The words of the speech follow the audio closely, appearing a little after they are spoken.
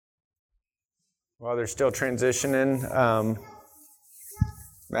While they're still transitioning,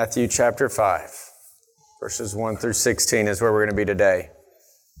 Matthew chapter 5, verses 1 through 16 is where we're going to be today.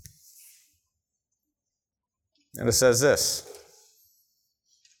 And it says this,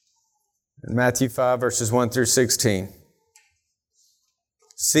 in Matthew 5, verses 1 through 16.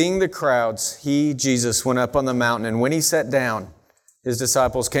 Seeing the crowds, he, Jesus, went up on the mountain, and when he sat down, his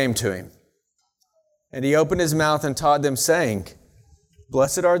disciples came to him. And he opened his mouth and taught them, saying,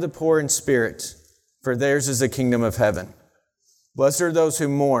 Blessed are the poor in spirit, for theirs is the kingdom of heaven. Blessed are those who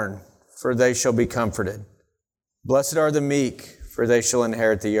mourn, for they shall be comforted. Blessed are the meek, for they shall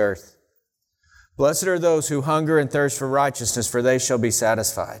inherit the earth. Blessed are those who hunger and thirst for righteousness, for they shall be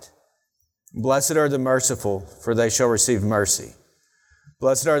satisfied. Blessed are the merciful, for they shall receive mercy.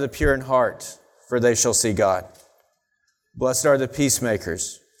 Blessed are the pure in heart, for they shall see God. Blessed are the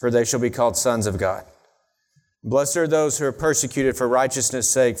peacemakers, for they shall be called sons of God. Blessed are those who are persecuted for righteousness'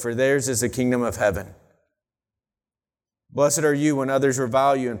 sake, for theirs is the kingdom of heaven. Blessed are you when others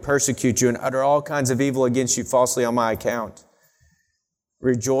revile you and persecute you and utter all kinds of evil against you falsely on my account.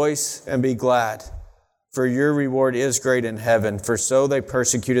 Rejoice and be glad, for your reward is great in heaven, for so they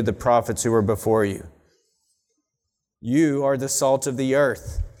persecuted the prophets who were before you. You are the salt of the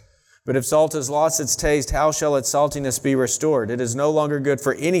earth. But if salt has lost its taste, how shall its saltiness be restored? It is no longer good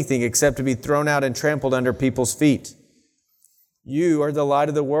for anything except to be thrown out and trampled under people's feet. You are the light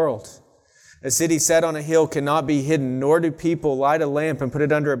of the world. A city set on a hill cannot be hidden, nor do people light a lamp and put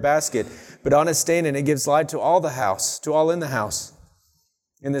it under a basket, but on a stand, and it gives light to all in the house.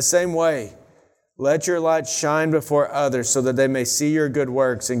 In the same way, let your light shine before others so that they may see your good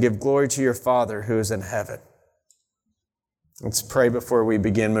works and give glory to your Father who is in heaven. Let's pray before we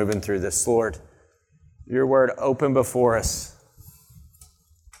begin moving through this. Lord, your word open before us.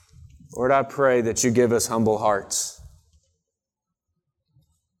 Lord, I pray that you give us humble hearts.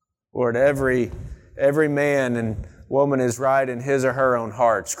 Lord, every man and woman is right in his or her own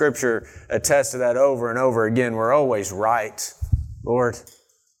heart. Scripture attests to that over and over again. We're always right. Lord,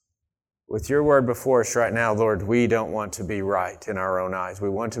 with your word before us right now, Lord, we don't want to be right in our own eyes. We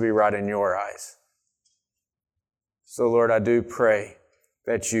want to be right in your eyes. So, Lord, I do pray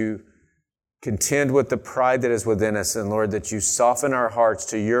that you contend with the pride that is within us, and, Lord, that you soften our hearts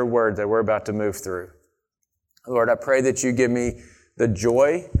to your word that we're about to move through. Lord, I pray that you give me the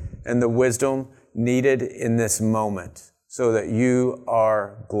joy and the wisdom needed in this moment so that you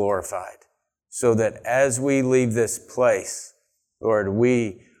are glorified, so that as we leave this place, Lord,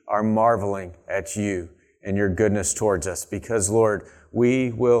 we are marveling at you and your goodness towards us because, Lord,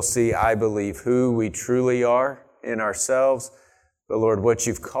 we will see, I believe, who we truly are in ourselves, but Lord, what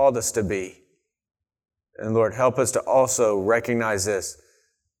you've called us to be. And Lord, help us to also recognize this,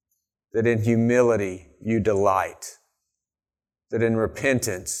 that in humility you delight, that in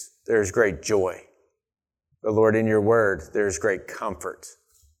repentance there is great joy. But Lord, in your word there is great comfort.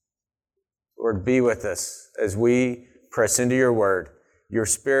 Lord, be with us as we press into your word. Your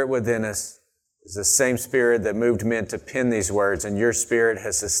spirit within us is the same spirit that moved men to pen these words, and your spirit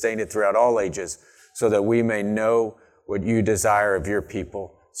has sustained it throughout all ages, so that we may know what you desire of your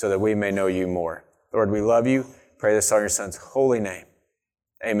people, so that we may know you more. Lord, we love you. Pray this in your Son's holy name.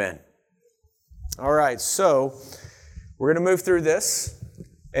 Amen. All right, so we're going to move through this,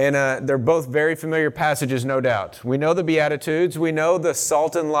 and they're both very familiar passages, no doubt. We know the Beatitudes. We know the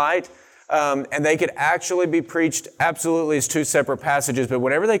salt and light, and they could actually be preached absolutely as two separate passages, but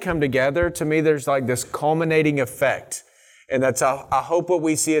whenever they come together, to me, there's like this culminating effect. And that's, I hope, what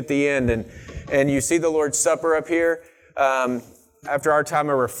we see at the end. And you see the Lord's Supper up here. After our time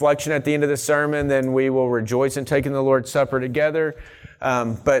of reflection at the end of the sermon, then we will rejoice in taking the Lord's Supper together.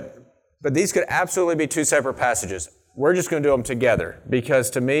 But these could absolutely be two separate passages. We're just going to do them together because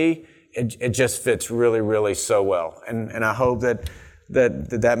to me, it just fits really, really so well. And I hope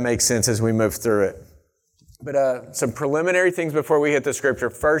that makes sense as we move through it. But some preliminary things before we hit the scripture.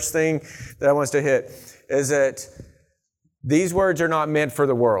 First thing that I want us to hit is that these words are not meant for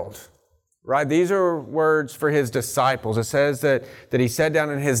the world, right? These are words for his disciples. It says that he sat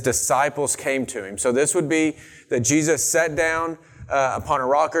down and his disciples came to him. So this would be that Jesus sat down upon a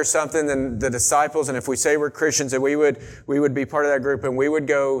rock or something, then the disciples, and if we say we're Christians, that we would be part of that group and we would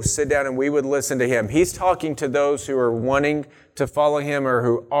go sit down and we would listen to him. He's talking to those who are wanting to follow him or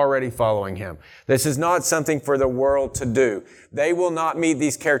who are already following him. This is not something for the world to do. They will not meet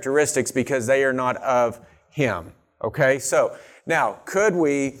these characteristics because they are not of him. Okay, so now could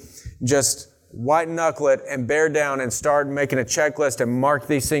we just white knuckle it and bear down and start making a checklist and mark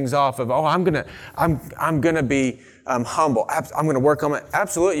these things off of, I'm gonna be humble. I'm gonna work on it.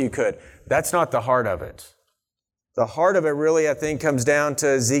 Absolutely, you could. That's not the heart of it. The heart of it really, I think, comes down to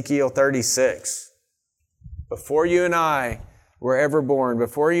Ezekiel 36. Before you and I were ever born,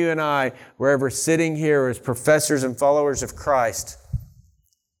 before you and I were ever sitting here as professors and followers of Christ,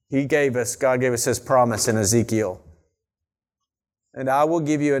 God gave us His promise in Ezekiel. And I will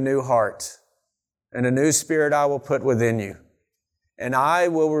give you a new heart, and a new spirit I will put within you. And I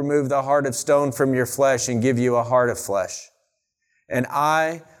will remove the heart of stone from your flesh and give you a heart of flesh. And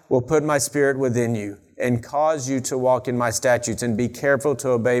I will put my spirit within you and cause you to walk in my statutes and be careful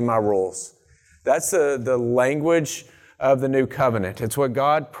to obey my rules. That's the language of the new covenant. It's what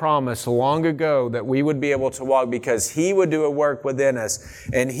God promised long ago that we would be able to walk because He would do a work within us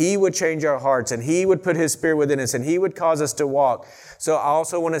and He would change our hearts and He would put His Spirit within us and He would cause us to walk. So I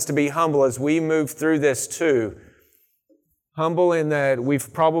also want us to be humble as we move through this too. Humble in that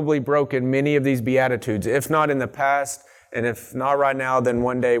we've probably broken many of these Beatitudes, if not in the past, and if not right now, then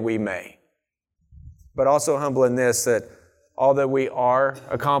one day we may. But also humble in this, that all that we are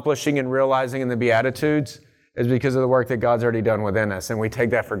accomplishing and realizing in the Beatitudes is because of the work that God's already done within us, and we take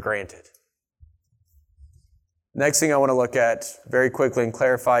that for granted. Next thing I want to look at very quickly and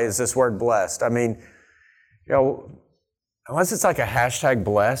clarify is this word blessed. I mean, unless it's like a hashtag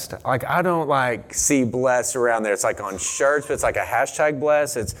blessed, I don't see blessed around there. It's like on shirts, but it's like a hashtag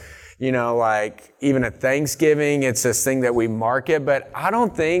blessed. It's, even at Thanksgiving, it's this thing that we market. But I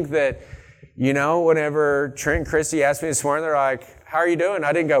don't think that, whenever Trent and Christy asked me this morning, they're like, how are you doing?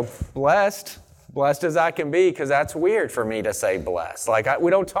 I didn't go, blessed as I can be, because that's weird for me to say blessed.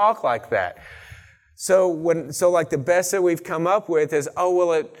 We don't talk like that. So the best that we've come up with is,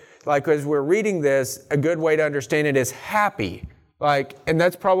 as we're reading this, a good way to understand it is happy. And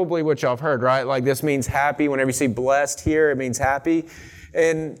that's probably what y'all have heard, right? This means happy. Whenever you see blessed here, it means happy.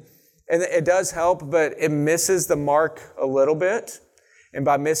 And it does help, but it misses the mark a little bit. And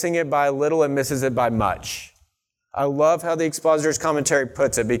by missing it by a little, it misses it by much. I love how the Expositor's Commentary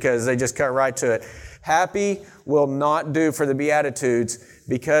puts it because they just cut right to it. Happy will not do for the Beatitudes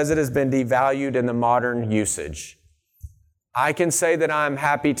because it has been devalued in the modern usage. I can say that I'm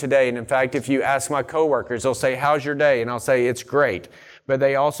happy today. And in fact, if you ask my coworkers, they'll say, how's your day? And I'll say, it's great. But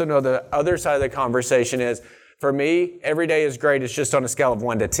they also know the other side of the conversation is, for me, every day is great. It's just on a scale of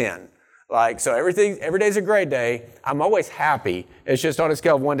 1 to 10. So every day's a great day. I'm always happy. It's just on a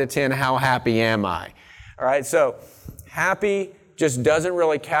scale of 1 to 10, how happy am I? All right, so happy just doesn't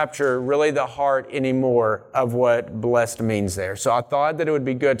really capture the heart anymore of what blessed means there. So I thought that it would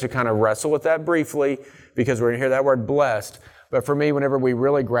be good to kind of wrestle with that briefly because we're going to hear that word blessed. But for me, whenever we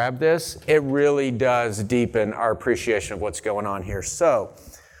really grab this, it really does deepen our appreciation of what's going on here. So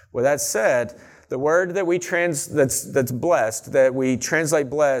with that said, the word that we that's blessed, that we translate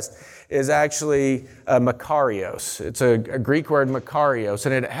blessed, is actually makarios. It's a Greek word, makarios,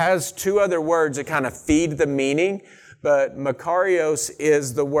 and it has two other words that kind of feed the meaning, but makarios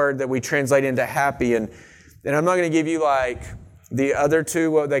is the word that we translate into happy, and I'm not going to give you the other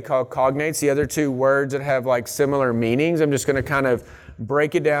two, what they call cognates, the other two words that have similar meanings. I'm just going to kind of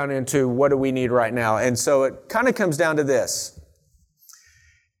break it down into what do we need right now, and so it kind of comes down to this.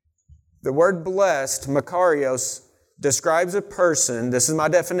 The word blessed, makarios, describes a person, this is my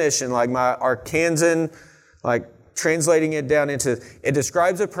definition, my Arkansan, translating it down into, it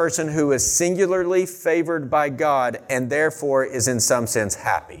describes a person who is singularly favored by God and therefore is in some sense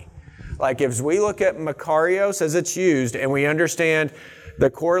happy. If we look at makarios as it's used and we understand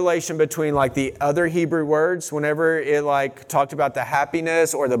the correlation between the other Hebrew words, whenever it talked about the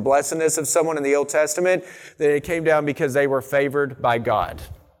happiness or the blessedness of someone in the Old Testament, that it came down because they were favored by God.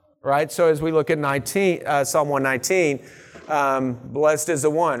 Right? So as we look at Psalm 119, blessed is the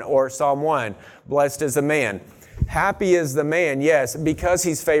one, or Psalm 1, blessed is the man. Happy is the man, yes, because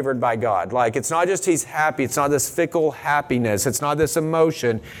he's favored by God. It's not just he's happy, it's not this fickle happiness, it's not this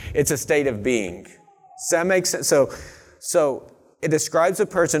emotion, it's a state of being. Does that make sense? So it describes a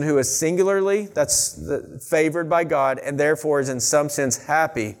person who is singularly, favored by God, and therefore is in some sense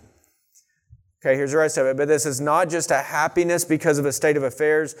happy. Okay, here's the rest of it. But this is not just a happiness because of a state of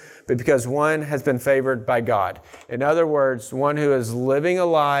affairs, but because one has been favored by God. In other words, one who is living a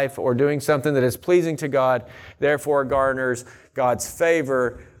life or doing something that is pleasing to God, therefore garners God's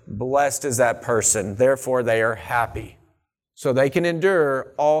favor. Blessed is that person. Therefore, they are happy. So they can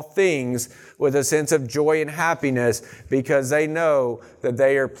endure all things with a sense of joy and happiness because they know that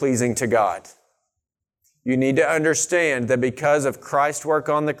they are pleasing to God. You need to understand that because of Christ's work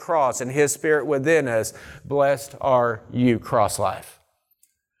on the cross and His Spirit within us, blessed are you, Cross Life.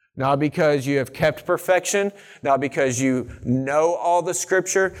 Not because you have kept perfection, not because you know all the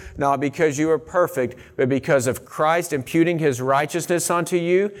Scripture, not because you are perfect, but because of Christ imputing His righteousness onto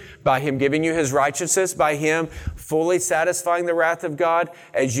you, by Him giving you His righteousness, by Him fully satisfying the wrath of God.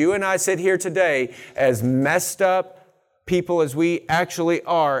 As you and I sit here today, as messed up people as we actually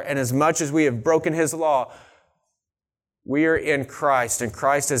are, and as much as we have broken His law, we are in Christ, and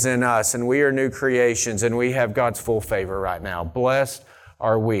Christ is in us, and we are new creations, and we have God's full favor right now. Blessed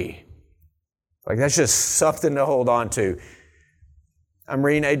are we. Like, that's just something to hold on to. I'm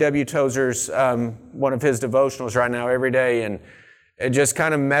reading A.W. Tozer's, one of his devotionals right now every day, and it just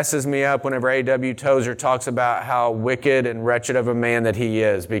kind of messes me up whenever A.W. Tozer talks about how wicked and wretched of a man that he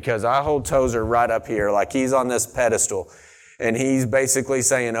is, because I hold Tozer right up here, like he's on this pedestal, and he's basically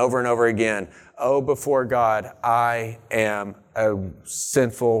saying over and over again, oh, before God, I am a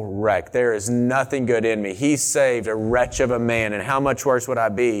sinful wreck. There is nothing good in me. He saved a wretch of a man, and how much worse would I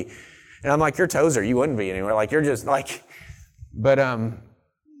be? And I'm like, you're Tozer. You wouldn't be anywhere. Like, you're just like, but,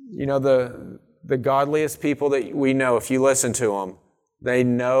 you know, the godliest people that we know, if you listen to them, they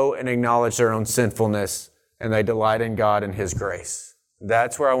know and acknowledge their own sinfulness, and they delight in God and His grace.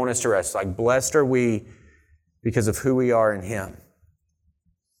 That's where I want us to rest. Like, blessed are we because of who we are in Him.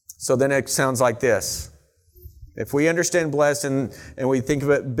 So then it sounds like this. If we understand blessed and we think of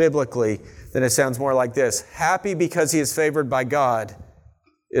it biblically, then it sounds more like this. Happy because he is favored by God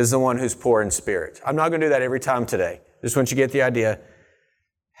is the one who's poor in spirit. I'm not going to do that every time today. Just want you to get the idea.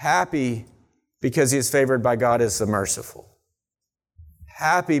 Happy because he is favored by God is the merciful.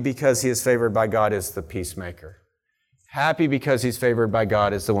 Happy because he is favored by God is the peacemaker. Happy because he's favored by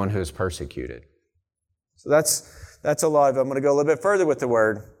God is the one who is persecuted. So that's a lot of it. I'm going to go a little bit further with the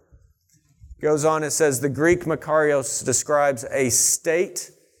word. Goes on, it says, the Greek makarios describes a state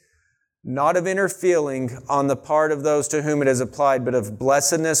not of inner feeling on the part of those to whom it is applied, but of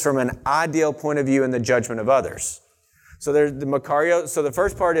blessedness from an ideal point of view in the judgment of others. So there's the makarios. So the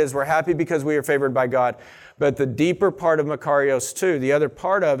first part is we're happy because we are favored by God. But the deeper part of makarios too, the other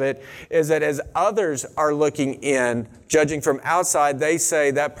part of it is that as others are looking in, judging from outside, they say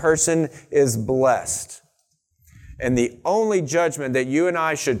that person is blessed. And the only judgment that you and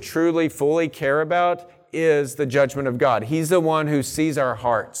I should truly, fully care about is the judgment of God. He's the one who sees our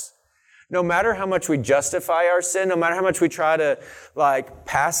hearts. No matter how much we justify our sin, no matter how much we try to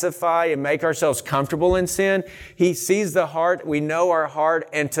pacify and make ourselves comfortable in sin, He sees the heart. We know our heart,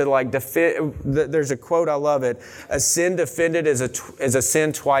 and to defend. There's a quote, I love it. A sin defended is a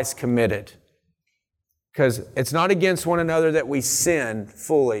sin twice committed. Because it's not against one another that we sin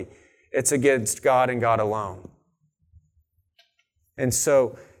fully. It's against God and God alone. And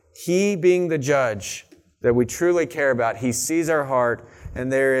so, He being the judge that we truly care about, He sees our heart,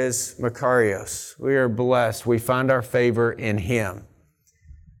 and there is makarios. We are blessed. We find our favor in Him.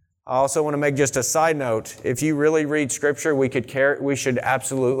 I also want to make just a side note. If you really read Scripture, we should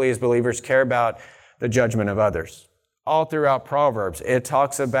absolutely, as believers, care about the judgment of others. All throughout Proverbs, it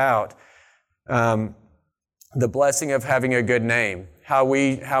talks about the blessing of having a good name. How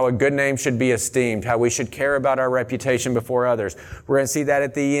a good name should be esteemed, how we should care about our reputation before others. We're going to see that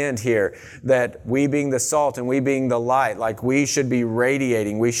at the end here, that we being the salt and we being the light, we should be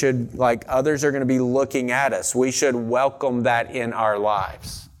radiating. We should, others are going to be looking at us. We should welcome that in our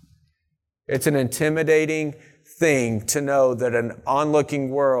lives. It's an intimidating thing to know that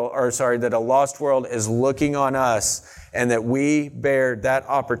that a lost world is looking on us, and that we bear that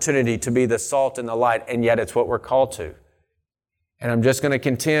opportunity to be the salt and the light, and yet it's what we're called to. And I'm just going to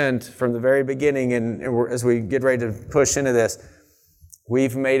contend from the very beginning, and as we get ready to push into this,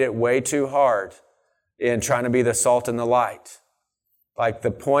 we've made it way too hard in trying to be the salt and the light.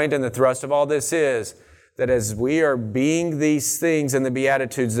 The point and the thrust of all this is that as we are being these things in the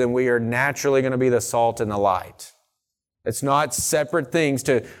Beatitudes, then we are naturally going to be the salt and the light. It's not separate things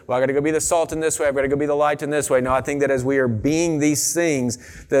I got to go be the salt in this way, I've got to go be the light in this way. No, I think that as we are being these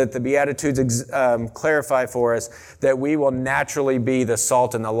things that the Beatitudes clarify for us, that we will naturally be the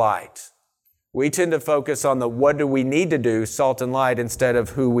salt and the light. We tend to focus on what do we need to do, salt and light, instead of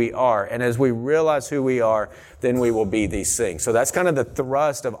who we are. And as we realize who we are, then we will be these things. So that's kind of the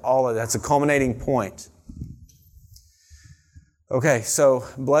thrust of all of that. That's a culminating point. Okay, so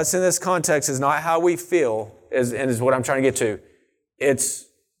blessed in this context is not how we feel, is what I'm trying to get to. It's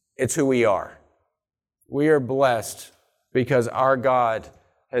who we are. We are blessed because our God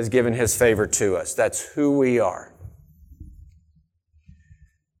has given His favor to us. That's who we are.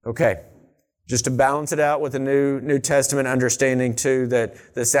 Okay, just to balance it out with a New Testament understanding too,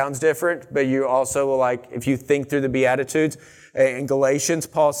 that sounds different, but you also will if you think through the Beatitudes, in Galatians,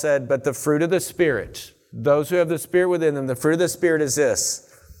 Paul said, but the fruit of the Spirit, those who have the Spirit within them, the fruit of the Spirit is this: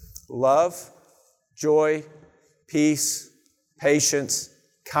 love, joy, peace, patience,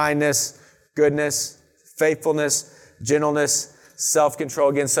 kindness, goodness, faithfulness, gentleness, self-control.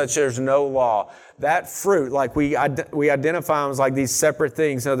 Against such there's no law. That fruit, like we identify them as like these separate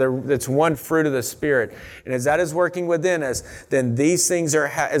things. So it's one fruit of the Spirit. And as that is working within us, then these things are,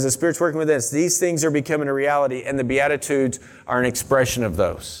 as the Spirit's working within us, these things are becoming a reality, and the Beatitudes are an expression of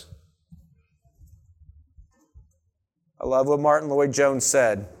those. I love what Martin Lloyd-Jones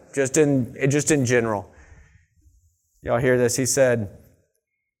said, just in general. Y'all hear this? He said,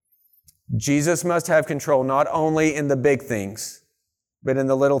 Jesus must have control not only in the big things, but in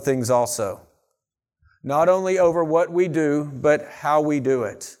the little things also. Not only over what we do, but how we do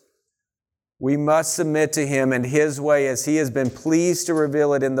it. We must submit to Him and His way as He has been pleased to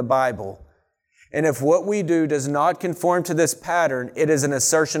reveal it in the Bible. And if what we do does not conform to this pattern, it is an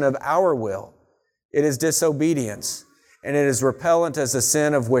assertion of our will. It is disobedience, and it is repellent as the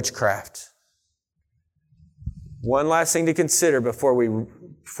sin of witchcraft. One last thing to consider before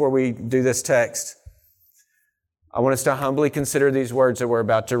we do this text. I want us to humbly consider these words that we're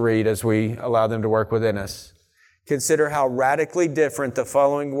about to read as we allow them to work within us. Consider how radically different the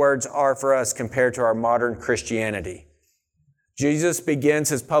following words are for us compared to our modern Christianity. Jesus begins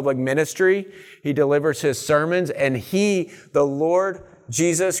His public ministry. He delivers His sermons, and He, the Lord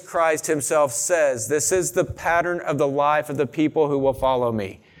Jesus Christ Himself, says, this is the pattern of the life of the people who will follow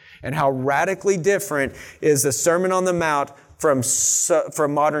me. And how radically different is the Sermon on the Mount from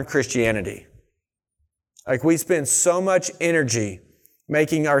modern Christianity. Like, we spend so much energy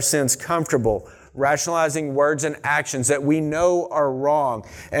making our sins comfortable, rationalizing words and actions that we know are wrong.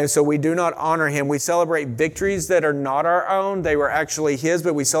 And so we do not honor Him. We celebrate victories that are not our own. They were actually His,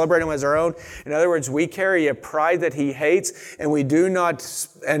 but we celebrate them as our own. In other words, we carry a pride that He hates, and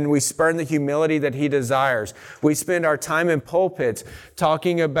we spurn the humility that He desires. We spend our time in pulpits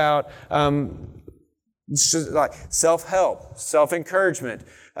talking about like self-help, self-encouragement,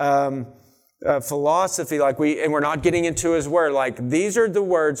 philosophy, and we're not getting into His Word. Like, these are the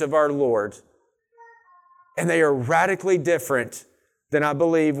words of our Lord, and they are radically different than, I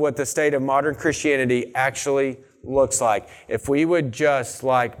believe, what the state of modern Christianity actually looks like. If we would just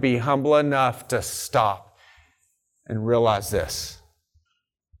be humble enough to stop and realize this.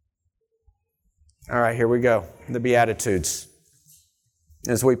 All right, here we go. The Beatitudes.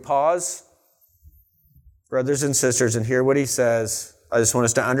 As we pause, brothers and sisters, and hear what He says, I just want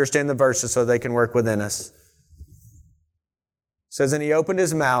us to understand the verses so they can work within us. It says, and He opened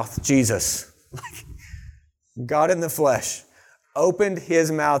His mouth, Jesus, God in the flesh, opened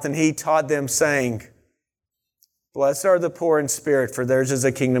His mouth, and He taught them, saying, blessed are the poor in spirit, for theirs is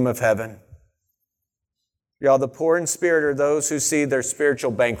the kingdom of heaven. Y'all, the poor in spirit are those who see their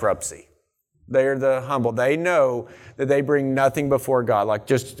spiritual bankruptcy. They are the humble. They know that they bring nothing before God.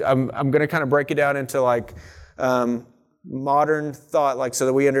 I'm going to kind of break it down into modern thought, so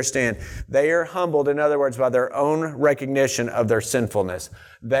that we understand. They are humbled, in other words, by their own recognition of their sinfulness.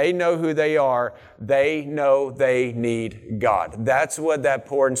 They know who they are. They know they need God. That's what that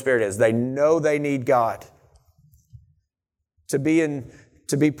poor in spirit is. They know they need God. To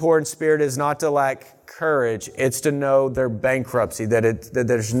be poor in spirit is not to lack courage. It's to know their bankruptcy, that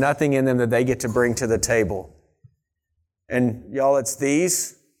there's nothing in them that they get to bring to the table. And y'all, it's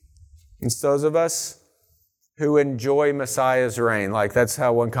those of us who enjoy Messiah's reign. That's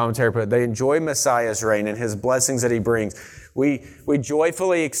how one commentator put it. They enjoy Messiah's reign and His blessings that He brings. We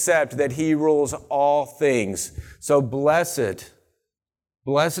joyfully accept that He rules all things. So blessed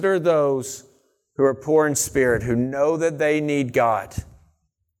are those who are poor in spirit, who know that they need God.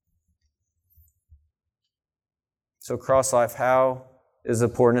 So, Cross Life, how is the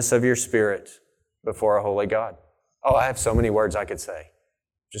poorness of your spirit before a holy God? Oh, I have so many words I could say.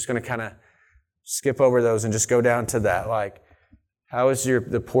 Just going to kind of skip over those and just go down to that. How is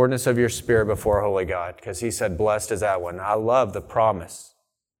the poorness of your spirit before a holy God? Because He said, blessed is that one. I love the promise.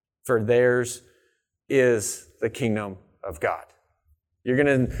 For theirs is the kingdom of God. We're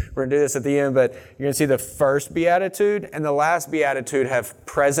going to do this at the end, but you're going to see the first beatitude and the last beatitude have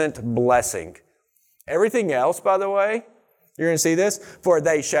present blessing. Everything else, by the way, you're going to see this, for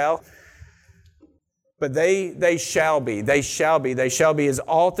they shall. But they shall be is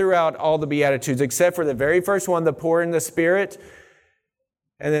all throughout all the Beatitudes, except for the very first one, the poor in the spirit,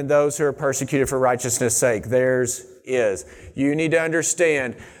 and then those who are persecuted for righteousness' sake. Theirs is. You need to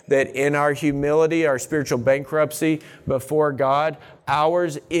understand that in our humility, our spiritual bankruptcy before God,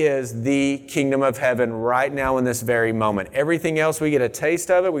 ours is the kingdom of heaven right now in this very moment. Everything else, we get a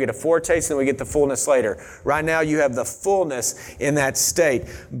taste of it, we get a foretaste, and we get the fullness later. Right now, you have the fullness in that state.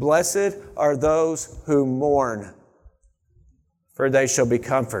 Blessed are those who mourn, for they shall be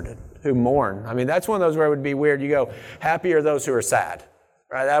comforted. Who mourn. I mean, that's one of those where it would be weird. You go, happy are those who are sad.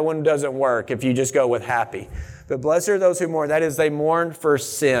 Right? That one doesn't work if you just go with happy. But blessed are those who mourn. That is, they mourn for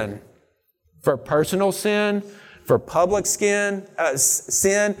sin. For personal sin, for public sin,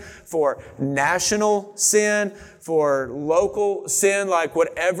 for national sin, for local sin, like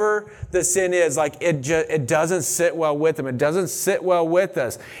whatever the sin is, like it doesn't sit well with them. It doesn't sit well with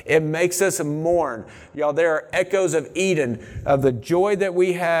us. It makes us mourn. Y'all, there are echoes of Eden, of the joy that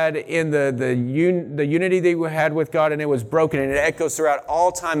we had in the unity that we had with God, and it was broken, and it echoes throughout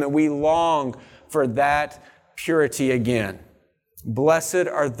all time, and we long for that purity again. Blessed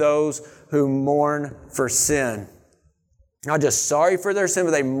are those who mourn for sin. Not just sorry for their sin,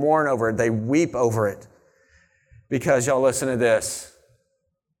 but they mourn over it. They weep over it. Because, y'all, listen to this.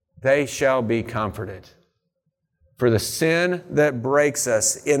 They shall be comforted. For the sin that breaks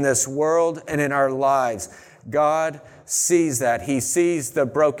us in this world and in our lives, God sees that. He sees the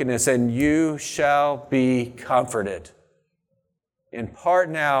brokenness, and you shall be comforted. In part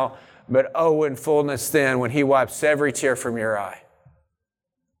now, but oh, in fullness then, when He wipes every tear from your eye.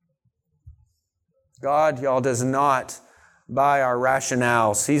 God, y'all, does not by our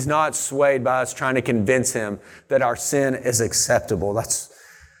rationales. He's not swayed by us trying to convince Him that our sin is acceptable.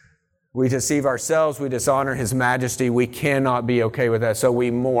 We deceive ourselves. We dishonor His majesty. We cannot be okay with that. So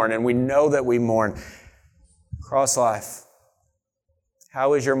we mourn, and we know that we mourn. Cross Life,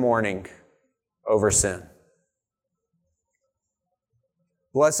 how is your mourning over sin?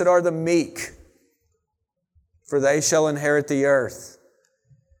 Blessed are the meek, for they shall inherit the earth.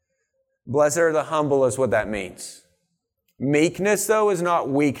 Blessed are the humble is what that means. Meekness, though, is not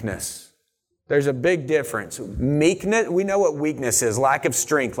weakness. There's a big difference. Meekness, we know what weakness is. Lack of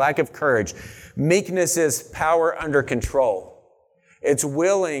strength, lack of courage. Meekness is power under control. It's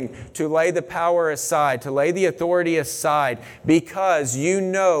willing to lay the power aside, to lay the authority aside, because you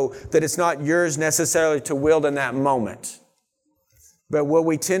know that it's not yours necessarily to wield in that moment. But what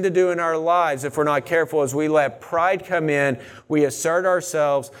we tend to do in our lives, if we're not careful, is we let pride come in, we assert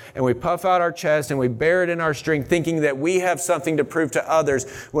ourselves, and we puff out our chest, and we bear it in our strength, thinking that we have something to prove to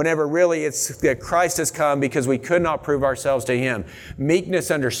others, whenever really it's that Christ has come because we could not prove ourselves to Him. Meekness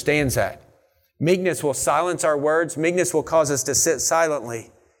understands that. Meekness will silence our words. Meekness will cause us to sit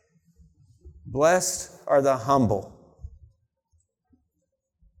silently. Blessed are the humble.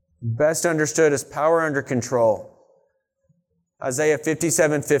 Best understood as power under control. Isaiah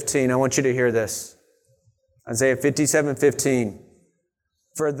 57:15. I want you to hear this. Isaiah 57:15.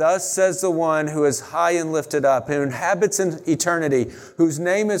 For thus says the one who is high and lifted up, who inhabits in eternity, whose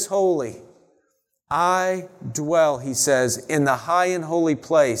name is holy. I dwell, He says, in the high and holy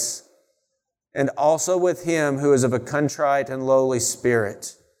place, and also with Him who is of a contrite and lowly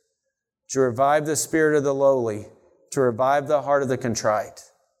spirit, to revive the spirit of the lowly, to revive the heart of the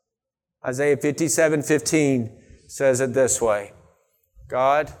contrite. Isaiah 57:15 says it this way.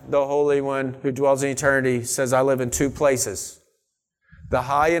 God, the Holy One who dwells in eternity, says, I live in two places. The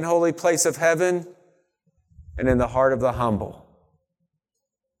high and holy place of heaven and in the heart of the humble.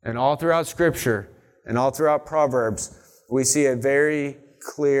 And all throughout Scripture and all throughout Proverbs, we see a very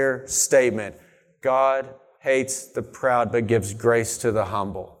clear statement. God hates the proud but gives grace to the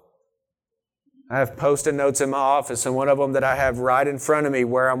humble. I have Post-it notes in my office, and one of them that I have right in front of me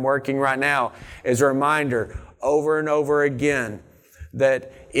where I'm working right now is a reminder over and over again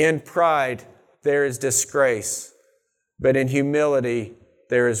that in pride there is disgrace, but in humility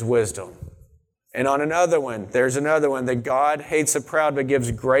there is wisdom. And on another one, there's another one, that God hates the proud but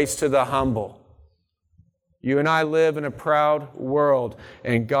gives grace to the humble. You and I live in a proud world,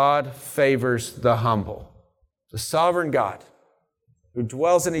 and God favors the humble. The sovereign God who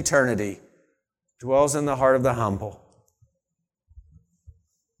dwells in eternity dwells in the heart of the humble.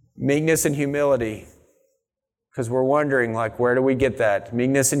 Meekness and humility, because we're wondering, like, where do we get that?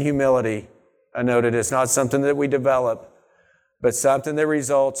 Meekness and humility, I noted, it's not something that we develop, but something that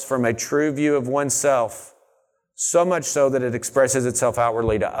results from a true view of oneself, so much so that it expresses itself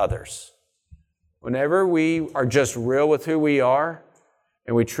outwardly to others. Whenever we are just real with who we are,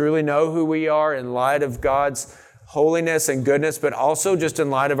 and we truly know who we are in light of God's holiness and goodness, but also just in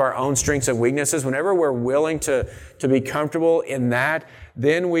light of our own strengths and weaknesses, whenever we're willing to be comfortable in that,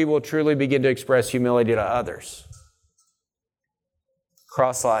 then we will truly begin to express humility to others.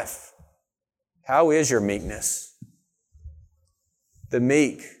 Cross Life, how is your meekness? The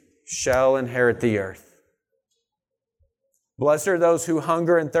meek shall inherit the earth. Blessed are those who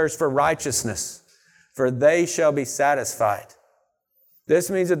hunger and thirst for righteousness, for they shall be satisfied. This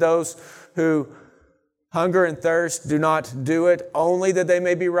means that those who hunger and thirst, do not do it only that they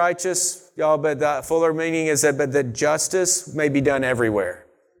may be righteous. Y'all, but the fuller meaning is that justice may be done everywhere.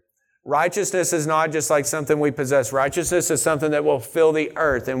 Righteousness is not just like something we possess. Righteousness is something that will fill the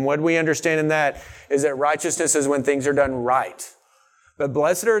earth. And what we understand in that is that righteousness is when things are done right. But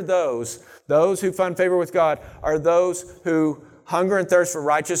blessed are those who find favor with God are those who hunger and thirst for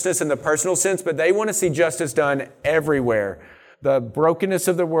righteousness in the personal sense, but they want to see justice done everywhere. The brokenness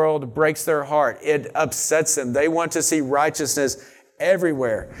of the world breaks their heart. It upsets them. They want to see righteousness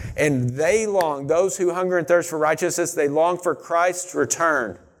everywhere. And they long, those who hunger and thirst for righteousness, they long for Christ's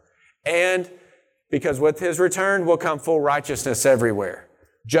return. And because with His return will come full righteousness everywhere.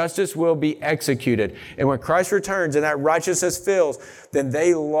 Justice will be executed. And when Christ returns and that righteousness fills, then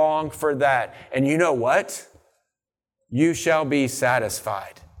they long for that. And you know what? You shall be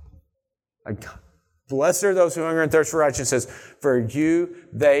satisfied. Blessed are those who hunger and thirst for righteousness, for you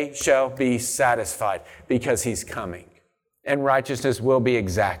they shall be satisfied, because He's coming. And righteousness will be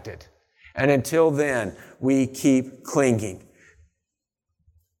exacted. And until then, we keep clinging.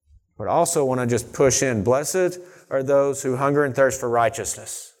 But also want to just push in. Blessed are those who hunger and thirst for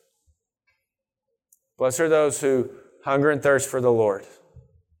righteousness. Blessed are those who hunger and thirst for the Lord.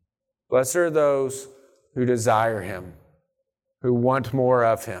 Blessed are those who desire Him, who want more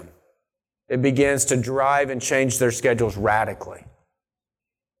of Him. It begins to drive and change their schedules radically.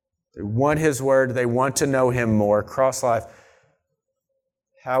 They want His Word. They want to know Him more. Cross Life,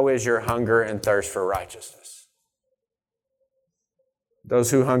 how is your hunger and thirst for righteousness?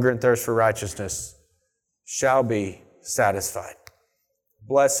 Those who hunger and thirst for righteousness shall be satisfied.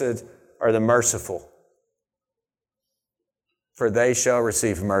 Blessed are the merciful, for they shall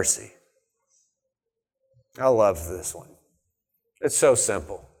receive mercy. I love this one. It's so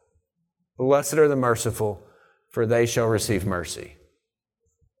simple. Blessed are the merciful, for they shall receive mercy.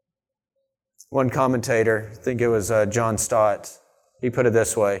 One commentator, I think it was John Stott, he put it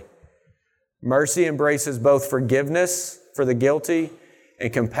this way: mercy embraces both forgiveness for the guilty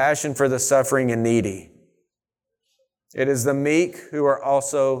and compassion for the suffering and needy. It is the meek who are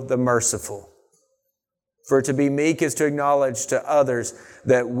also the merciful. For to be meek is to acknowledge to others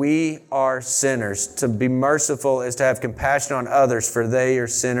that we are sinners. To be merciful is to have compassion on others, for they are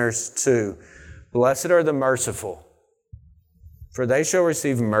sinners too. Blessed are the merciful, for they shall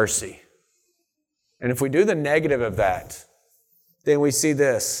receive mercy. And if we do the negative of that, then we see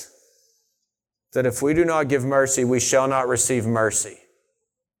this, that if we do not give mercy, we shall not receive mercy.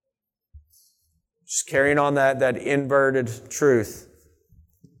 Just carrying on that inverted truth,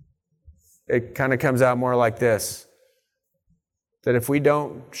 it kind of comes out more like this. That if we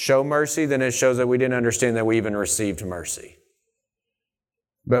don't show mercy, then it shows that we didn't understand that we even received mercy.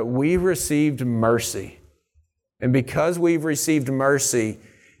 But we received mercy. And because we've received mercy,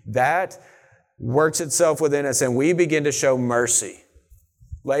 that works itself within us and we begin to show mercy.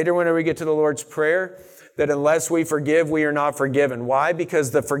 Later, whenever we get to the Lord's Prayer, that unless we forgive, we are not forgiven. Why?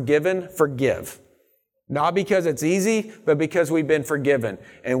 Because the forgiven forgive. Not because it's easy, but because we've been forgiven.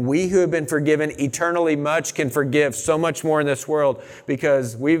 And we who have been forgiven eternally much can forgive so much more in this world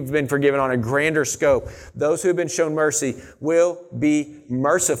because we've been forgiven on a grander scope. Those who have been shown mercy will be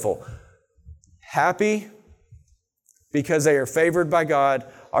merciful. Happy because they are favored by God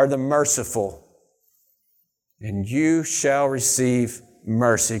are the merciful. And you shall receive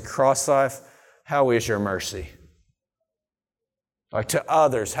mercy. Cross Life, how is your mercy? Like to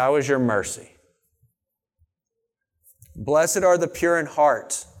others, how is your mercy? Blessed are the pure in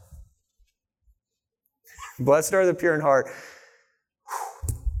heart. Blessed are the pure in heart.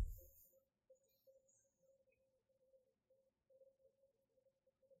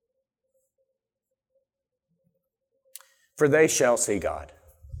 For they shall see God.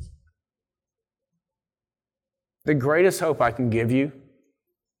 The greatest hope I can give you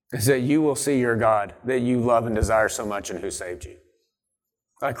is that you will see your God that you love and desire so much and who saved you.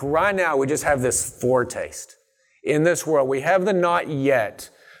 Like right now, we just have this foretaste. In this world, we have the not yet.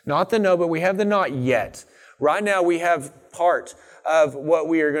 Not the no, but we have the not yet. Right now, we have part of what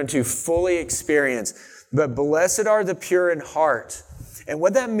we are going to fully experience. But blessed are the pure in heart. And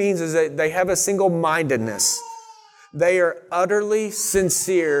what that means is that they have a single-mindedness. They are utterly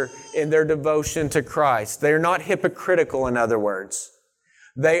sincere in their devotion to Christ. They are not hypocritical, in other words.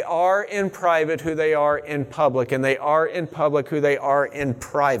 They are in private who they are in public, and they are in public who they are in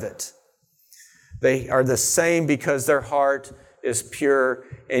private. They are the same because their heart is pure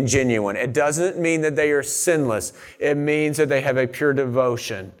and genuine. It doesn't mean that they are sinless. It means that they have a pure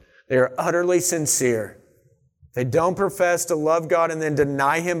devotion. They are utterly sincere. They don't profess to love God and then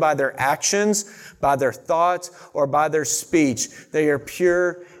deny Him by their actions, by their thoughts, or by their speech. They are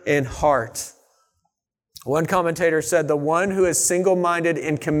pure in heart. One commentator said, the one who is single-minded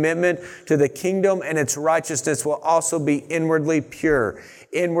in commitment to the kingdom and its righteousness will also be inwardly pure.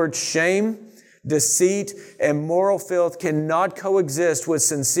 Inward shame, deceit, and moral filth cannot coexist with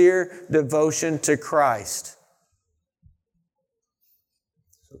sincere devotion to Christ.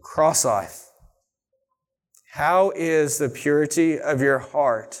 So, cross life. How is the purity of your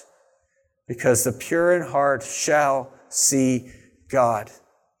heart? Because the pure in heart shall see God.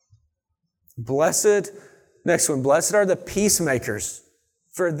 Next one, blessed are the peacemakers,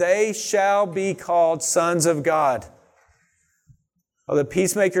 for they shall be called sons of God. Well, the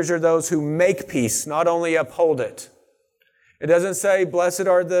peacemakers are those who make peace, not only uphold it. It doesn't say, blessed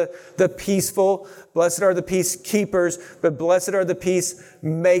are the peaceful, blessed are the peacekeepers, but blessed are the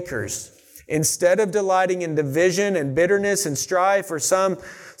peacemakers. Instead of delighting in division and bitterness and strife or some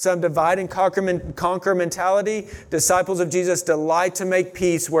divide and conquer mentality, disciples of Jesus delight to make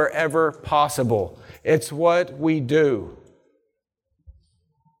peace wherever possible. It's what we do.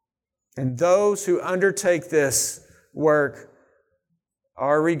 And those who undertake this work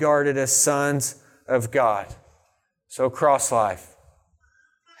are regarded as sons of God. So, Cross Life,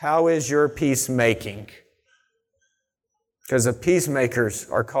 how is your peacemaking? Because the peacemakers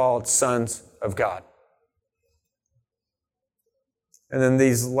are called sons of God. And then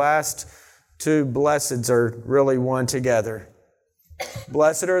these last two blesseds are really one together.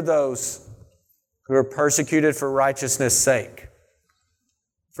 Blessed are those who are persecuted for righteousness' sake,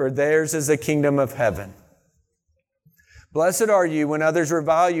 for theirs is the kingdom of heaven. Blessed are you when others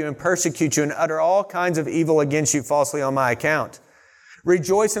revile you and persecute you and utter all kinds of evil against you falsely on my account.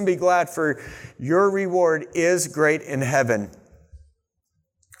 Rejoice and be glad, for your reward is great in heaven.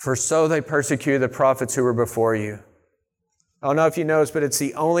 For so they persecuted the prophets who were before you. I don't know if you noticed, but it's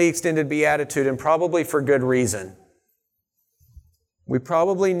the only extended beatitude, and probably for good reason. We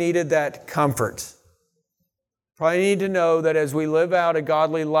probably needed that comfort. Probably need to know that as we live out a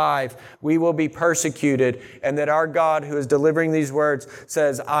godly life, we will be persecuted, and that our God who is delivering these words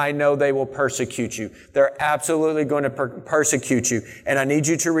says, I know they will persecute you. They're absolutely going to persecute you, and I need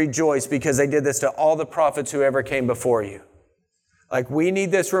you to rejoice because they did this to all the prophets who ever came before you. Like, we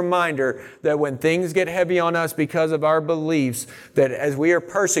need this reminder that when things get heavy on us because of our beliefs, that as we are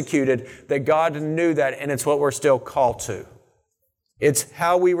persecuted, that God knew that, and it's what we're still called to. It's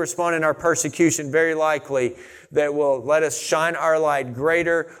how we respond in our persecution, very likely, that will let us shine our light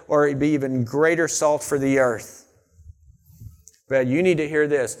greater or be even greater salt for the earth. But you need to hear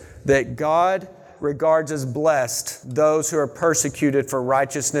this, that God regards as blessed those who are persecuted for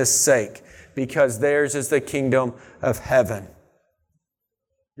righteousness' sake, because theirs is the kingdom of heaven.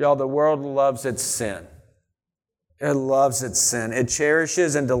 Y'all, the world loves its sin. It loves its sin. It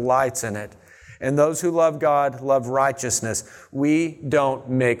cherishes and delights in it. And those who love God love righteousness. We don't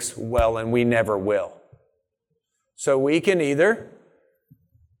mix well, and we never will. So we can either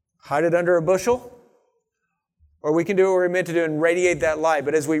hide it under a bushel, or we can do what we're meant to do and radiate that light.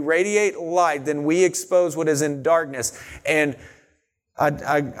 But as we radiate light, then we expose what is in darkness. And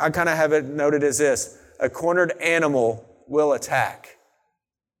I kind of have it noted as this: a cornered animal will attack.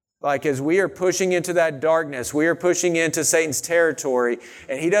 Like, as we are pushing into that darkness, we are pushing into Satan's territory,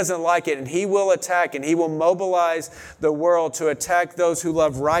 and he doesn't like it, and he will attack, and he will mobilize the world to attack those who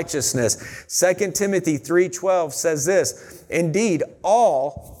love righteousness. 2 Timothy 3:12 says this, indeed,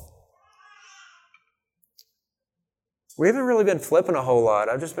 we haven't really been flipping a whole lot.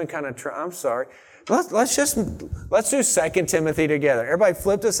 I've just been kind of I'm sorry. Let's do 2 Timothy together. Everybody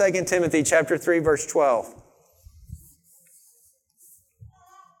flip to 2 Timothy chapter 3, verse 12.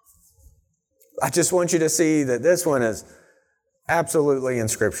 I just want you to see that this one is absolutely in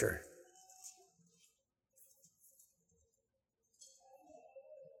Scripture.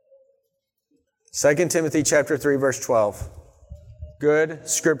 Second Timothy chapter 3, verse 12. Good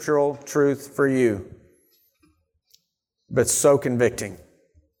scriptural truth for you, but so convicting.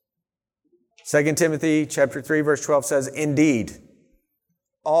 2 Timothy chapter 3, verse 12 says, indeed,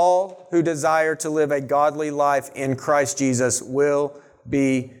 all who desire to live a godly life in Christ Jesus will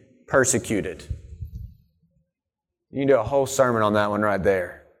be persecuted. You can do a whole sermon on that one right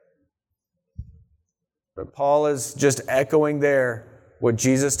there. But Paul is just echoing there what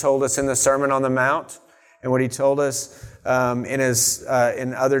Jesus told us in the Sermon on the Mount and what he told us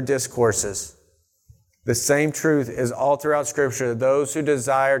in other discourses. The same truth is all throughout Scripture. Those who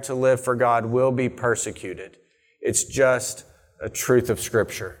desire to live for God will be persecuted. It's just a truth of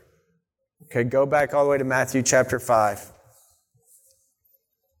Scripture. Okay, go back all the way to Matthew chapter 5.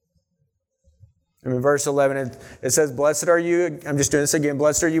 And in verse 11, it says, blessed are you, I'm just doing this again,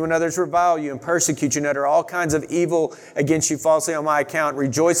 blessed are you when others revile you and persecute you and utter all kinds of evil against you falsely on my account.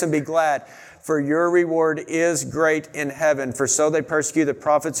 Rejoice and be glad, for your reward is great in heaven. For so they persecute the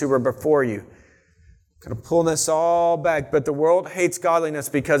prophets who were before you. Kind of pulling this all back, but the world hates godliness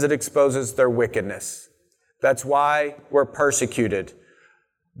because it exposes their wickedness. That's why we're persecuted.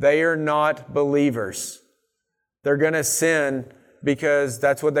 They are not believers. They're going to sin because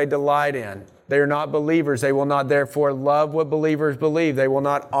that's what they delight in. They are not believers. They will not therefore love what believers believe. They will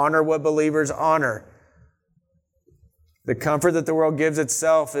not honor what believers honor. The comfort that the world gives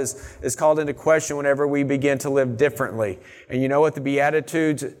itself is called into question whenever we begin to live differently. And you know what the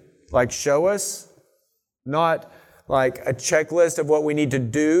Beatitudes show us? Not like a checklist of what we need to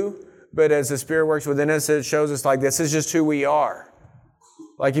do, but as the Spirit works within us, it shows us this is just who we are.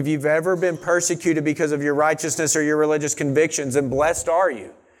 Like if you've ever been persecuted because of your righteousness or your religious convictions, then blessed are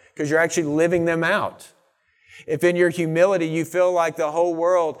you, because you're actually living them out. If in your humility you feel like the whole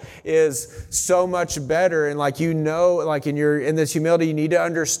world is so much better and in this humility you need to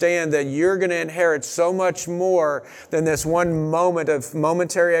understand that you're going to inherit so much more than this one moment of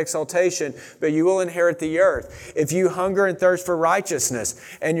momentary exaltation, but you will inherit the earth. If you hunger and thirst for righteousness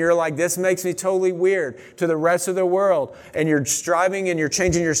and you're like, this makes me totally weird to the rest of the world, and you're striving and you're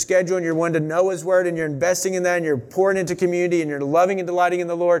changing your schedule and you're wanting to know His Word and you're investing in that and you're pouring into community and you're loving and delighting in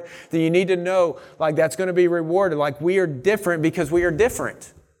the Lord, then you need to know that's going to be rewarded. We are different because we are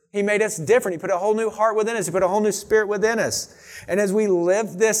different. He made us different. He put a whole new heart within us. He put a whole new spirit within us. And as we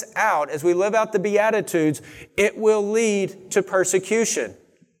live this out, as we live out the Beatitudes, it will lead to persecution.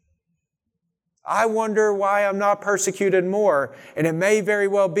 I wonder why I'm not persecuted more. And it may very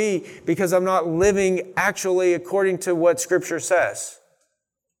well be because I'm not living actually according to what Scripture says.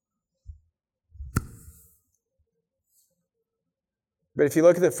 But if you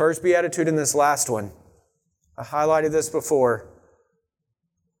look at the first Beatitude and this last one, I highlighted this before.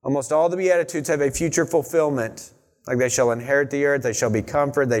 Almost all the Beatitudes have a future fulfillment. They shall inherit the earth, they shall be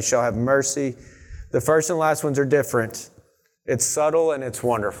comforted, they shall have mercy. The first and last ones are different. It's subtle and it's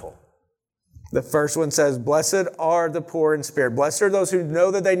wonderful. The first one says, blessed are the poor in spirit. Blessed are those who know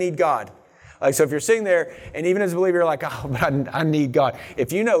that they need God. So if you're sitting there, and even as a believer, you're like, oh, but I need God.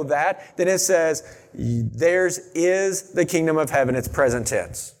 If you know that, then it says, theirs is the kingdom of heaven. It's present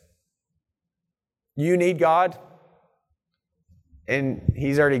tense. You need God, and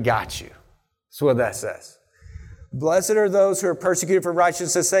He's already got you. That's what that says. Blessed are those who are persecuted for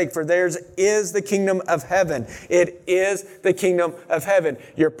righteousness' sake, for theirs is the kingdom of heaven. It is the kingdom of heaven.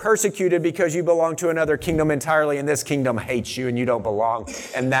 You're persecuted because you belong to another kingdom entirely, and this kingdom hates you and you don't belong.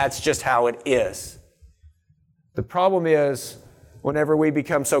 And that's just how it is. The problem is whenever we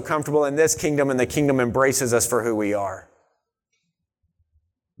become so comfortable in this kingdom and the kingdom embraces us for who we are.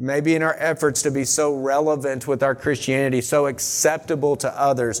 Maybe in our efforts to be so relevant with our Christianity, so acceptable to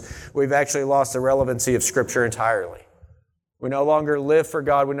others, we've actually lost the relevancy of Scripture entirely. We no longer live for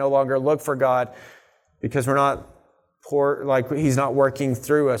God. We no longer look for God because we're not poor, He's not working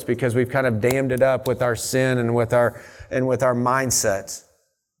through us because we've kind of dammed it up with our sin and with our mindset.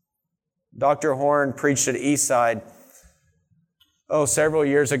 Dr. Horn preached at Eastside several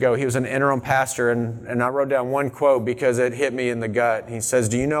years ago. He was an interim pastor, and I wrote down one quote because it hit me in the gut. He says,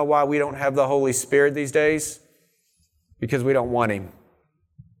 do you know why we don't have the Holy Spirit these days? Because we don't want Him.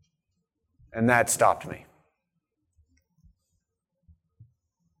 And that stopped me.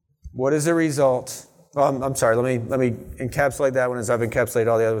 What is the result? I'm sorry, let me encapsulate that one as I've encapsulated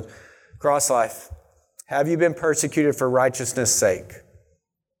all the other ones. Cross life. Have you been persecuted for righteousness' sake?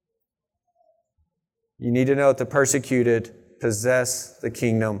 You need to know that the persecuted possess the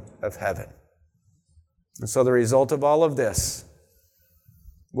kingdom of heaven. And so the result of all of this,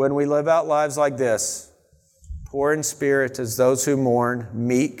 when we live out lives like this, poor in spirit as those who mourn,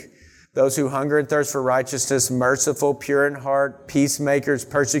 meek, those who hunger and thirst for righteousness, merciful, pure in heart, peacemakers,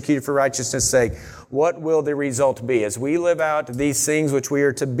 persecuted for righteousness' sake, what will the result be? As we live out these things which we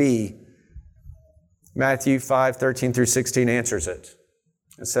are to be, Matthew 5:13-16 answers it.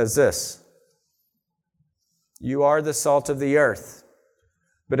 It says this, you are the salt of the earth.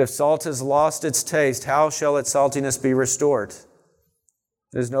 But if salt has lost its taste, how shall its saltiness be restored?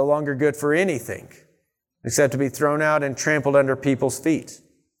 It is no longer good for anything except to be thrown out and trampled under people's feet.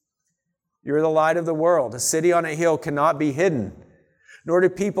 You are the light of the world. A city on a hill cannot be hidden. Nor do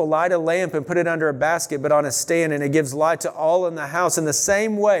people light a lamp and put it under a basket, but on a stand, and it gives light to all in the house. In the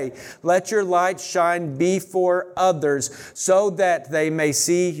same way, let your light shine before others, so that they may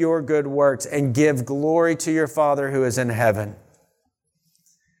see your good works and give glory to your Father who is in heaven.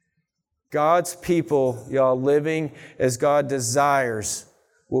 God's people, y'all, living as God desires,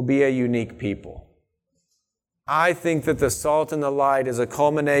 will be a unique people. I think that the salt and the light is a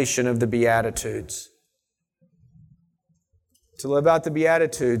culmination of the Beatitudes. To live out the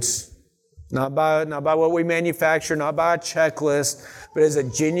Beatitudes, not by what we manufacture, not by a checklist, but as a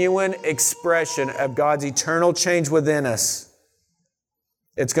genuine expression of God's eternal change within us.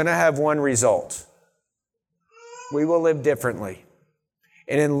 It's going to have one result. We will live differently.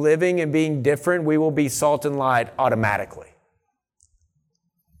 And in living and being different, we will be salt and light automatically.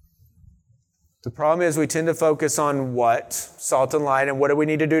 The problem is we tend to focus on what? Salt and light. And what do we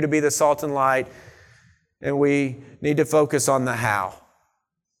need to do to be the salt and light? And we need to focus on the how,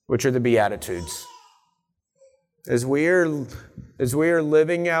 which are the Beatitudes. As we are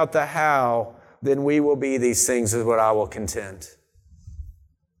living out the how, then we will be these things, is what I will contend.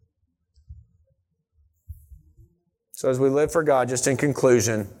 So as we live for God, just in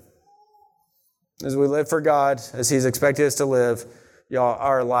conclusion, as we live for God, as He's expected us to live, y'all,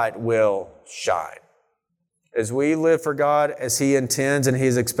 our light will shine. As we live for God as He intends and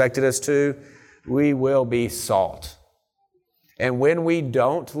He's expected us to, we will be salt. And when we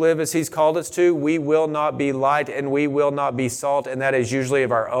don't live as He's called us to, we will not be light and we will not be salt, and that is usually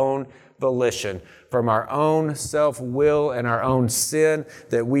of our own volition, from our own self-will and our own sin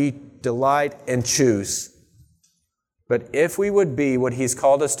that we delight and choose. But if we would be what He's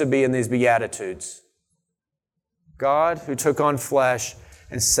called us to be in these Beatitudes, God who took on flesh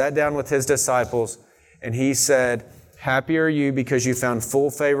and sat down with His disciples, and He said, "Happy are you because you found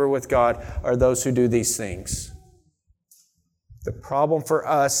full favor with God, are those who do these things." The problem for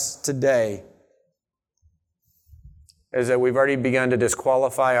us today is that we've already begun to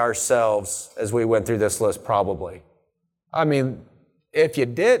disqualify ourselves as we went through this list, probably. I mean, if you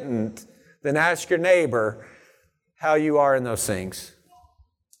didn't, then ask your neighbor how you are in those things.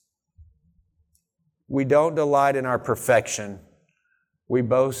 We don't delight in our perfection. We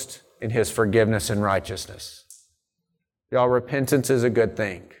boast in His forgiveness and righteousness. Y'all, repentance is a good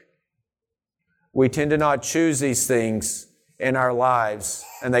thing. We tend to not choose these things in our lives,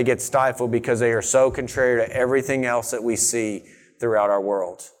 and they get stifled because they are so contrary to everything else that we see throughout our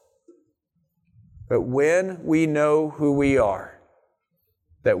world. But when we know who we are,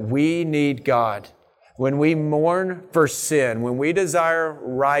 that we need God, when we mourn for sin, when we desire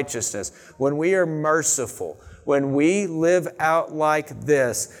righteousness, when we are merciful, when we live out like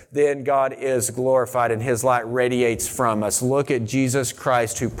this, then God is glorified and His light radiates from us. Look at Jesus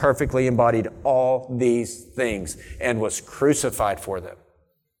Christ, who perfectly embodied all these things and was crucified for them.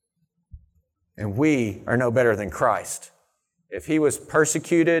 And we are no better than Christ. If He was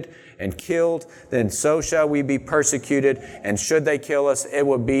persecuted and killed, then so shall we be persecuted. And should they kill us, it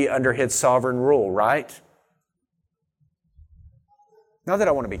would be under His sovereign rule, right? Not that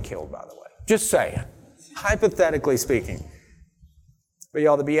I want to be killed, by the way. Just saying. Hypothetically speaking. But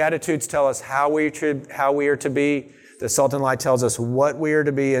y'all, the Beatitudes tell us how we are to be. The salt and light tells us what we are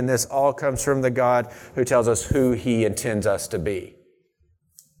to be. And this all comes from the God who tells us who He intends us to be.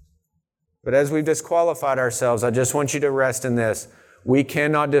 But as we've disqualified ourselves, I just want you to rest in this. We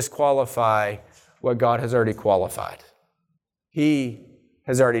cannot disqualify what God has already qualified. He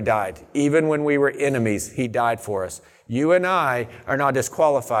has already died. Even when we were enemies, He died for us. You and I are not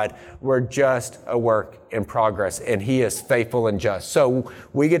disqualified. We're just a work in progress, and He is faithful and just. So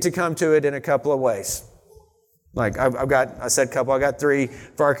we get to come to it in a couple of ways. Like I got three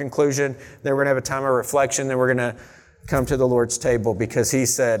for our conclusion. Then we're going to have a time of reflection. Then we're going to come to the Lord's table because He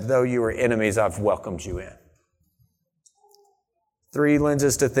said, though you were enemies, I've welcomed you in. Three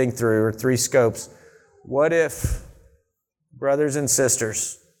lenses to think through, or three scopes. What if, brothers and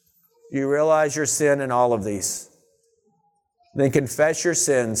sisters, you realize your sin in all of these? Then confess your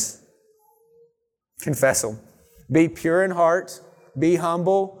sins. Confess them. Be pure in heart. Be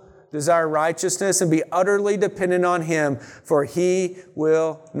humble. Desire righteousness and be utterly dependent on Him, for He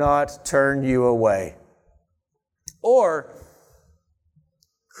will not turn you away. Or,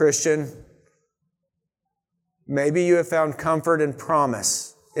 Christian, maybe you have found comfort and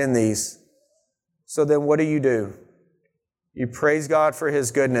promise in these. So then what do? You praise God for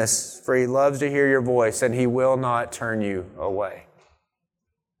His goodness, for He loves to hear your voice, and He will not turn you away.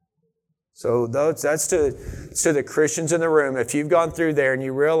 So that's to the Christians in the room. If you've gone through there and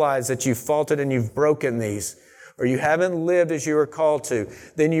you realize that you've faulted and you've broken these, or you haven't lived as you were called to,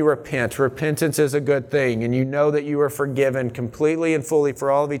 then you repent. Repentance is a good thing, and you know that you are forgiven completely and fully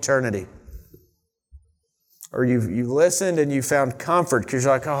for all of eternity. Or you listened and you found comfort because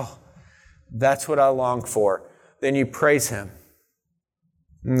you're like, oh, that's what I long for. Then you praise Him.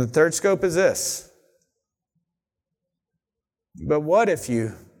 And the third scope is this. But what if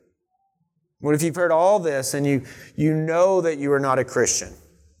you've heard all this and you know that you are not a Christian?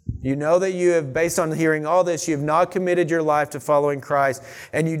 You know that you have, based on hearing all this, you have not committed your life to following Christ,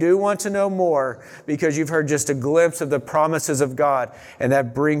 and you do want to know more because you've heard just a glimpse of the promises of God, and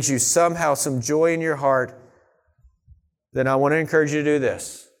that brings you somehow some joy in your heart. Then I want to encourage you to do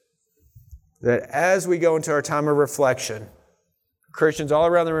this. That as we go into our time of reflection, Christians all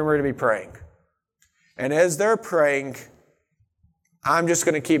around the room are going to be praying. And as they're praying, I'm just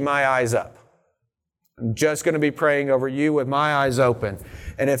going to keep my eyes up. I'm just going to be praying over you with my eyes open.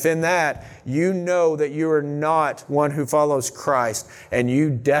 And if in that you know that you are not one who follows Christ and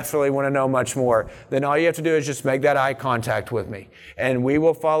you definitely want to know much more, then all you have to do is just make that eye contact with me. And we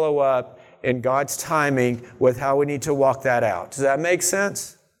will follow up in God's timing with how we need to walk that out. Does that make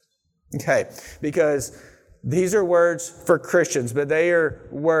sense? Okay, because these are words for Christians, but they are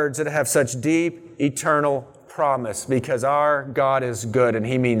words that have such deep, eternal promise because our God is good and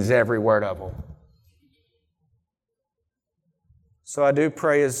He means every word of them. So I do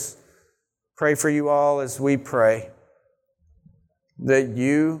pray for you all as we pray that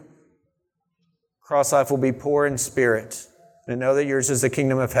you, Cross Life, will be poor in spirit and know that yours is the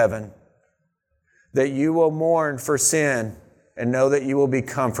kingdom of heaven. That you will mourn for sin and know that you will be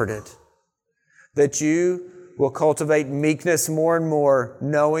comforted. That you will cultivate meekness more and more,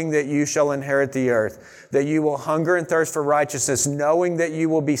 knowing that you shall inherit the earth. That you will hunger and thirst for righteousness, knowing that you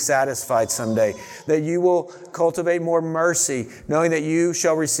will be satisfied someday. That you will cultivate more mercy, knowing that you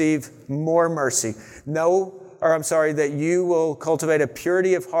shall receive more mercy. That you will cultivate a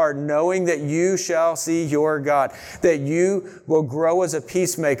purity of heart, knowing that you shall see your God. That you will grow as a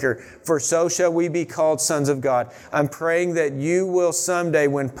peacemaker, for so shall we be called sons of God. I'm praying that you will someday,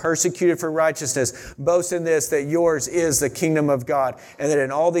 when persecuted for righteousness, boast in this, that yours is the kingdom of God, and that in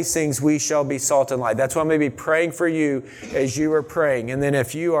all these things we shall be salt and light. That's why I'm going to be praying for you as you are praying. And then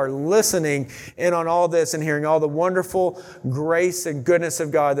if you are listening in on all this and hearing all the wonderful grace and goodness of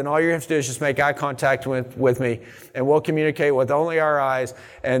God, then all you have to do is just make eye contact with me. And we'll communicate with only our eyes,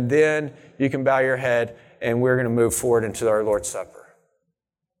 and then you can bow your head, and we're going to move forward into our Lord's Supper.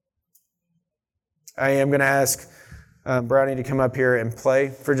 I am going to ask Brownie to come up here and play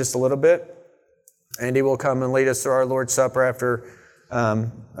for just a little bit. Andy will come and lead us through our Lord's Supper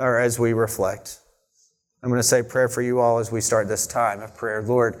or as we reflect. I'm going to say a prayer for you all as we start this time of prayer.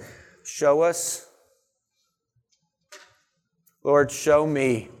 Lord, show us. Lord, show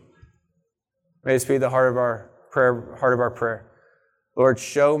me. May this be the heart of our prayer. Lord,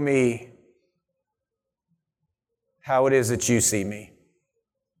 show me how it is that you see me.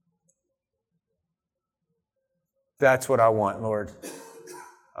 That's what I want, Lord.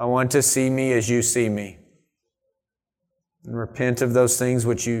 I want to see me as you see me. And repent of those things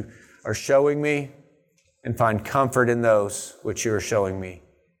which you are showing me and find comfort in those which you are showing me.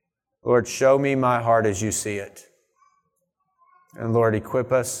 Lord, show me my heart as you see it. And Lord,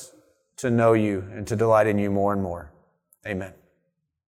 equip us to know you and to delight in you more and more. Amen.